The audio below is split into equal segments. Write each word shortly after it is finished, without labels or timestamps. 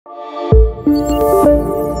Hello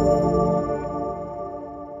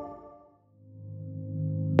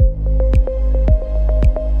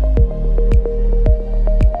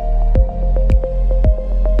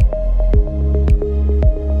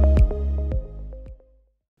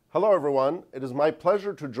everyone, it is my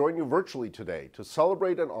pleasure to join you virtually today to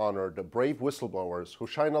celebrate and honor the brave whistleblowers who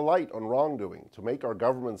shine a light on wrongdoing to make our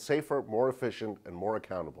government safer, more efficient, and more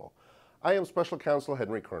accountable. I am Special Counsel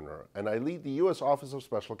Counsel Kerner, and I lead the U.S. Office of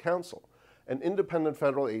Special Counsel, an independent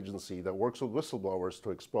federal agency that works with whistleblowers to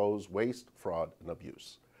expose waste, fraud, and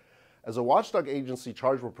abuse. As a watchdog agency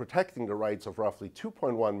charged with protecting the rights of roughly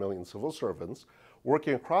 2.1 million civil servants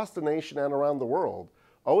working across the nation and around the world,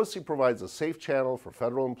 OSC provides a safe channel for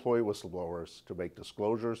federal employee whistleblowers to make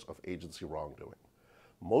disclosures of agency wrongdoing.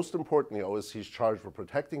 Most importantly, OSC is charged with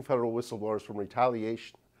protecting federal whistleblowers from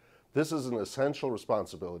retaliation. This is an essential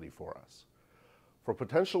responsibility for us. For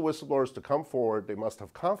potential whistleblowers to come forward, they must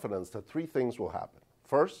have confidence that three things will happen.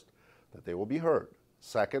 First, that they will be heard.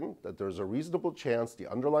 Second, that there is a reasonable chance the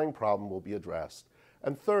underlying problem will be addressed.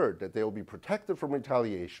 And third, that they will be protected from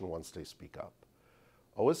retaliation once they speak up.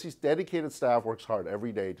 OSC's dedicated staff works hard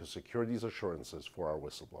every day to secure these assurances for our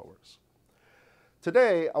whistleblowers.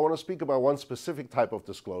 Today, I want to speak about one specific type of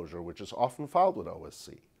disclosure which is often filed with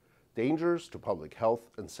OSC: dangers to public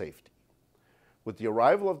health and safety. With the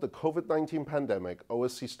arrival of the COVID-19 pandemic,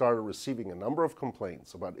 OSC started receiving a number of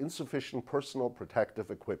complaints about insufficient personal protective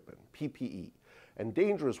equipment, PPE, and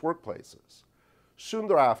dangerous workplaces. Soon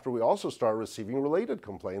thereafter, we also started receiving related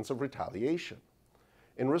complaints of retaliation.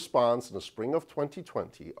 In response, in the spring of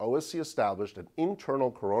 2020, OSC established an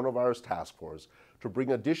internal coronavirus task force to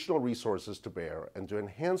bring additional resources to bear and to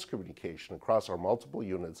enhance communication across our multiple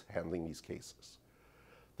units handling these cases.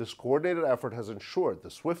 This coordinated effort has ensured the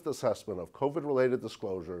swift assessment of COVID-related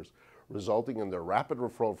disclosures, resulting in their rapid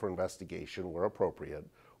referral for investigation where appropriate,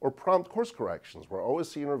 or prompt course corrections where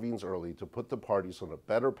OSC intervenes early to put the parties on a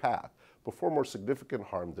better path before more significant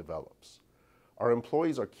harm develops. Our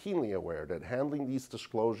employees are keenly aware that handling these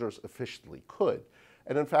disclosures efficiently could,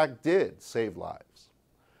 and in fact did, save lives.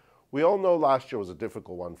 We all know last year was a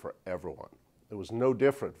difficult one for everyone. It was no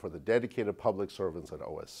different for the dedicated public servants at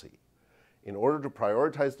OSC. In order to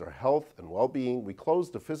prioritize their health and well-being, we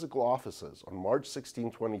closed the physical offices on March 16,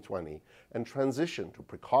 2020, and transitioned to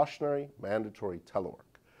precautionary, mandatory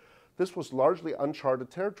telework. This was largely uncharted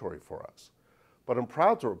territory for us. But I'm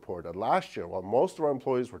proud to report that last year, while most of our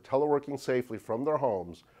employees were teleworking safely from their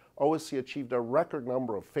homes, OSC achieved a record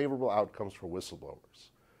number of favorable outcomes for whistleblowers.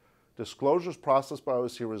 Disclosures processed by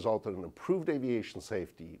OSC resulted in improved aviation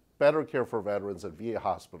safety, better care for veterans at VA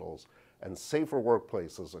hospitals, and safer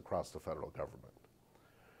workplaces across the federal government.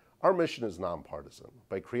 Our mission is nonpartisan.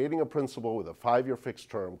 By creating a principle with a 5-year fixed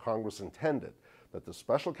term, Congress intended that the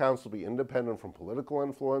Special Counsel be independent from political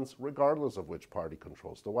influence, regardless of which party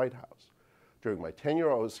controls the White House. During my tenure,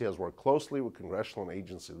 OSC has worked closely with congressional and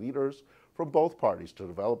agency leaders from both parties to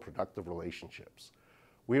develop productive relationships.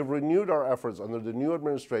 We have renewed our efforts under the new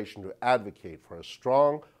administration to advocate for a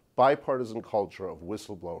strong, bipartisan culture of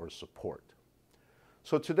whistleblower support.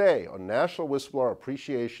 So today, on National Whistleblower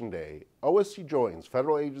Appreciation Day, OSC joins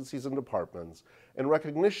federal agencies and departments in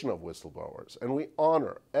recognition of whistleblowers, and we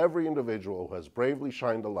honor every individual who has bravely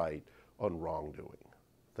shined a light on wrongdoing.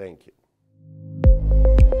 Thank you.